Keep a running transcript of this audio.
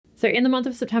So in the month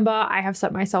of September, I have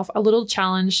set myself a little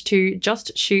challenge to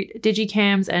just shoot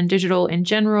digicams and digital in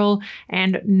general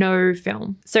and no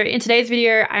film. So in today's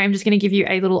video, I am just going to give you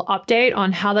a little update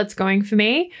on how that's going for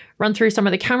me, run through some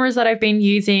of the cameras that I've been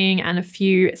using and a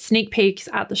few sneak peeks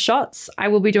at the shots. I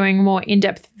will be doing more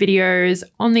in-depth videos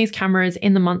on these cameras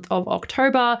in the month of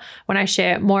October when I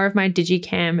share more of my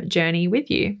digicam journey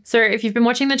with you. So if you've been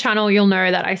watching the channel, you'll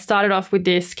know that I started off with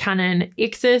this Canon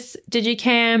XT4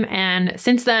 digicam, and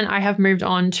since then I have moved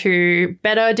on to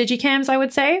better digicams, I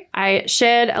would say. I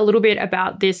shared a little bit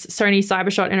about this Sony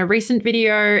Cybershot in a recent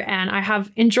video, and I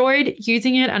have enjoyed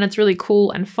using it and it's really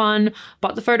cool and fun,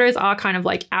 but the photos are kind of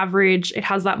like average. It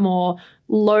has that more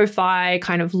lo-fi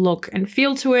kind of look and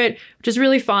feel to it, which is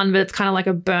really fun, but it's kind of like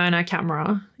a burner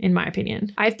camera in my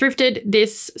opinion. I thrifted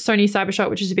this Sony Cybershot,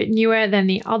 which is a bit newer than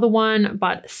the other one,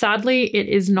 but sadly it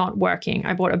is not working.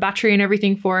 I bought a battery and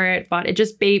everything for it, but it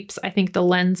just beeps. I think the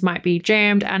lens might be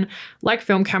jammed, and like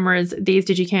film cameras, these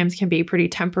digicams can be pretty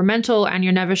temperamental and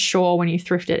you're never sure when you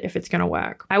thrift it if it's gonna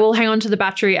work. I will hang on to the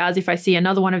battery, as if I see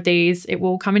another one of these, it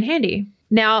will come in handy.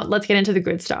 Now let's get into the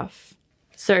good stuff.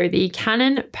 So the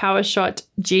Canon Powershot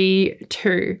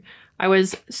G2. I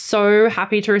was so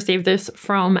happy to receive this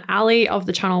from Ali of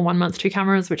the channel 1 Month 2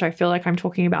 Cameras, which I feel like I'm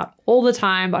talking about all the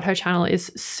time, but her channel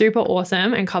is super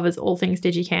awesome and covers all things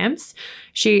digicams.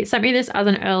 She sent me this as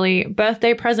an early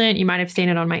birthday present. You might have seen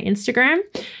it on my Instagram.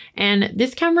 And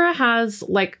this camera has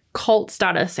like cult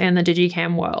status in the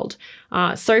digicam world.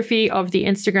 Sophie of the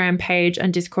Instagram page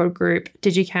and Discord group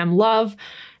Digicam Love,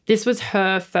 this was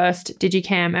her first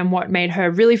digicam and what made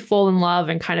her really fall in love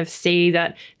and kind of see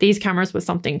that these cameras were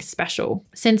something special.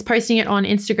 Since posting it on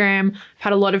Instagram, I've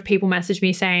had a lot of people message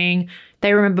me saying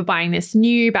they remember buying this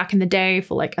new back in the day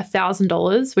for like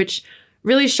 $1,000, which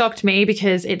really shocked me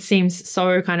because it seems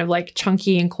so kind of like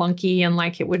chunky and clunky and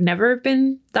like it would never have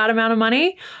been that amount of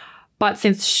money. But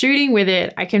since shooting with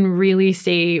it, I can really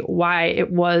see why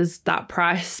it was that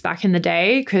price back in the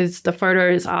day, because the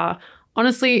photos are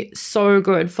honestly so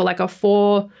good for like a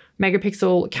 4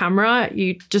 megapixel camera.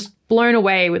 You just blown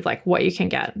away with like what you can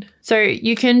get. So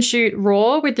you can shoot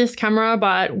RAW with this camera,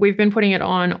 but we've been putting it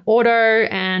on auto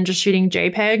and just shooting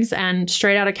JPEGs, and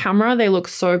straight out of camera, they look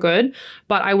so good.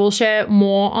 But I will share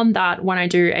more on that when I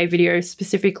do a video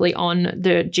specifically on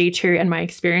the G2 and my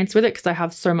experience with it, because I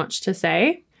have so much to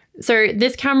say. So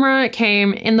this camera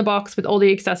came in the box with all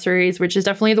the accessories, which is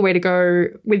definitely the way to go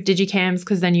with digicams,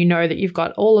 because then you know that you've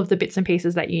got all of the bits and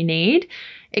pieces that you need.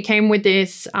 It came with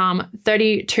this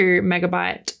 32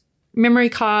 megabyte memory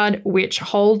card, which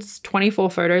holds 24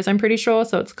 photos, I'm pretty sure.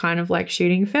 So it's kind of like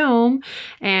shooting film,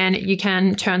 and you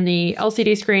can turn the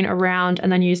LCD screen around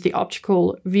and then use the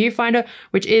optical viewfinder,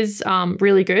 which is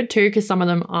really good too, because some of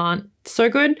them aren't so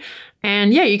good.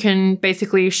 And yeah, you can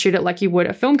basically shoot it like you would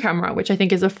a film camera, which I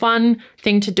think is a fun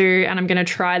thing to do. And I'm going to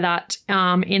try that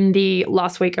in the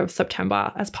last week of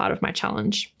September as part of my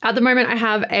challenge. At the moment, I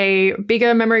have a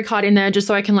bigger memory card in there just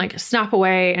so I can like snap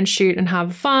away and shoot and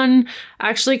have fun. I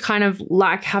actually kind of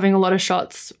like having a lot of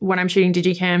shots when I'm shooting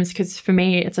digicams, because for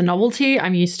me, it's a novelty.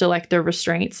 I'm used to like the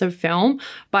restraints of film,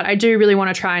 but I do really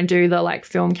want to try and do the like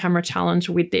film camera challenge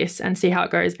with this and see how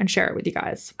it goes and share it with you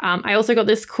guys. I also got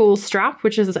this cool strap,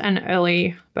 which is an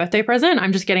early birthday present.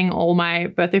 I'm just getting all my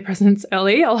birthday presents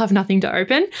early. I'll have nothing to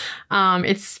open.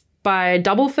 It's by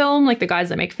Double Film, like the guys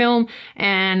that make film,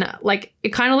 and like it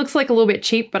kind of looks like a little bit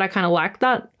cheap, but I kind of like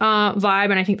that vibe,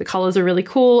 and I think the colors are really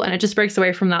cool, and it just breaks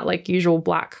away from that like usual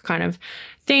black kind of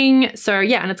thing. So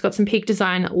yeah, and it's got some Peak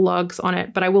Design lugs on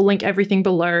it, but I will link everything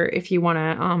below if you want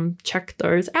to check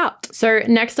those out. So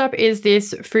next up is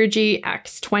this Fuji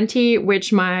X20,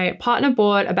 which my partner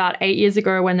bought about 8 years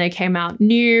ago when they came out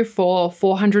new for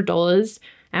 $400.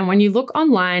 And when you look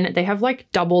online, they have like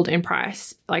doubled in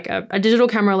price. Like a digital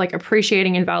camera like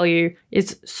appreciating in value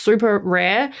is super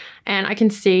rare, and I can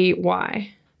see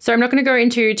why. So I'm not going to go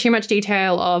into too much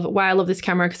detail of why I love this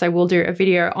camera, because I will do a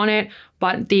video on it,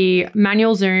 but the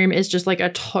manual zoom is just like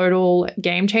a total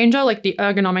game changer. Like the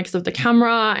ergonomics of the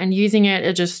camera and using it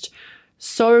are just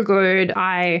so good.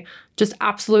 I just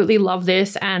absolutely love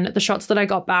this, and the shots that I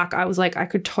got back, I was like, I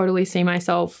could totally see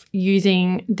myself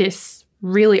using this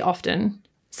really often.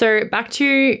 So back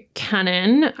to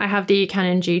Canon, I have the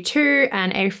Canon G2,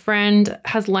 and a friend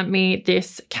has lent me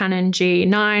this Canon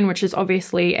G9, which is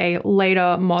obviously a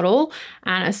later model.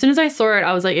 And as soon as I saw it,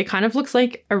 I was like, it kind of looks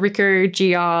like a Ricoh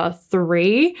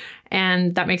GR3,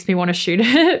 and that makes me want to shoot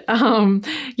it.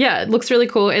 Yeah, it looks really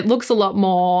cool. It looks a lot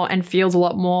more and feels a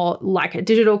lot more like a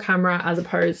digital camera as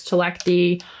opposed to like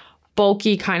the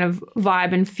bulky kind of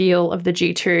vibe and feel of the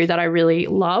G2 that I really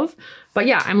love. But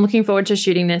yeah, I'm looking forward to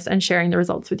shooting this and sharing the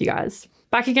results with you guys.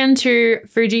 Back again to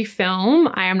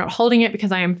Fujifilm. I am not holding it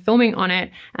because I am filming on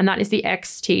it, and that is the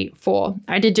XT4.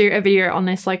 I did do a video on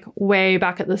this like way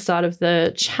back at the start of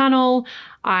the channel.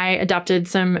 I adapted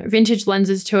some vintage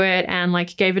lenses to it and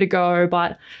like gave it a go,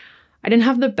 but I didn't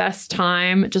have the best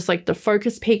time, just like the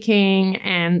focus peaking,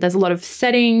 and there's a lot of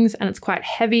settings and it's quite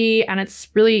heavy and it's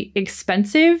really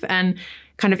expensive, and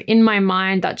kind of in my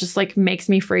mind that just like makes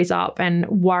me freeze up and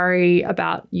worry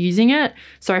about using it.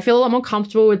 So I feel a lot more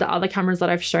comfortable with the other cameras that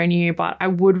I've shown you, but I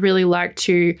would really like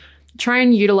to try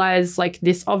and utilize like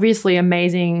this obviously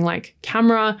amazing like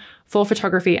camera for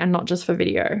photography and not just for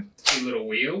video. 2 little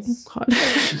wheels. Oh,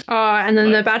 God. Oh, and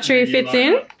then the battery fits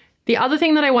in. The other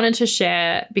thing that I wanted to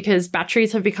share, because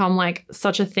batteries have become like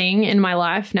such a thing in my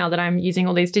life now that I'm using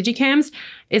all these digicams,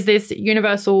 is this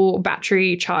universal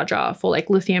battery charger for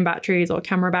like lithium batteries or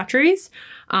camera batteries.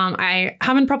 I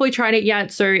haven't probably tried it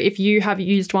yet, so if you have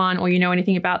used one or you know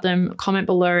anything about them, comment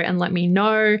below and let me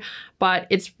know. But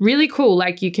it's really cool.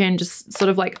 Like you can just sort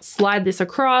of like slide this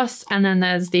across, and then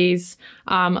there's these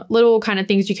little kind of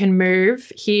things you can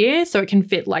move here so it can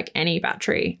fit like any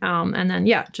battery. And then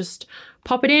yeah, just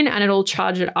pop it in and it'll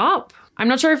charge it up. I'm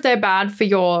not sure if they're bad for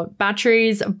your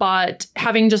batteries, but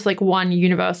having just like one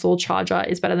universal charger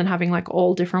is better than having like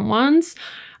all different ones.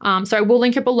 So I will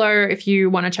link it below if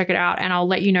you want to check it out, and I'll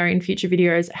let you know in future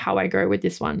videos how I go with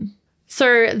this one.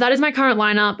 So that is my current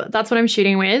lineup. That's what I'm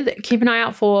shooting with. Keep an eye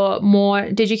out for more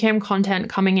Digicam content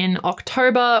coming in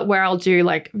October, where I'll do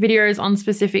like videos on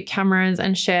specific cameras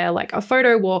and share like a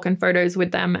photo walk and photos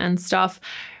with them and stuff.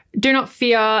 Do not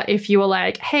fear if you were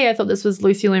like, hey, I thought this was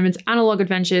Lucy Lumen's analog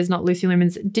adventures, not Lucy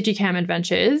Lumen's Digicam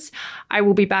adventures. I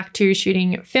will be back to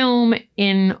shooting film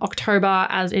in October,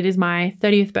 as it is my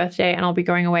 30th birthday and I'll be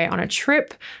going away on a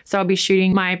trip. So I'll be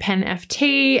shooting my Pen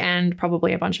FT and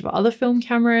probably a bunch of other film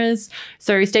cameras.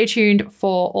 So stay tuned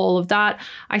for all of that.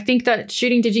 I think that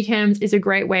shooting Digicams is a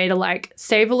great way to like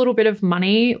save a little bit of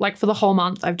money. Like for the whole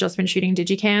month, I've just been shooting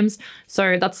Digicams.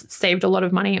 So that's saved a lot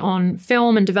of money on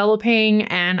film and developing,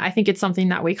 and I think it's something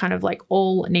that we kind of like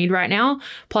all need right now.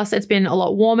 Plus it's been a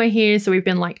lot warmer here, so we've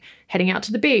been like heading out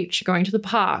to the beach, going to the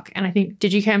park, and I think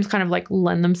Digicams kind of like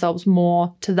lend themselves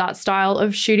more to that style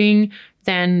of shooting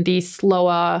than the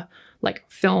slower like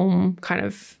film kind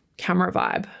of camera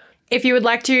vibe. If you would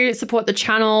like to support the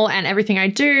channel and everything I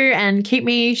do and keep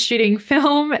me shooting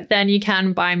film, then you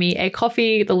can buy me a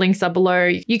coffee. The links are below.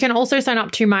 You can also sign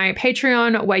up to my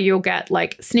Patreon, where you'll get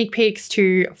like sneak peeks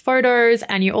to photos,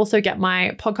 and you also get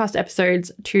my podcast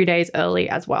episodes 2 days early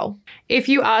as well. If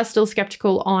you are still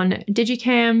skeptical on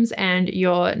Digicams and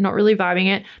you're not really vibing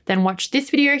it, then watch this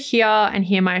video here and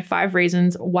hear my 5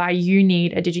 reasons why you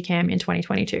need a Digicam in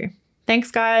 2022.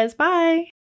 Thanks guys, bye.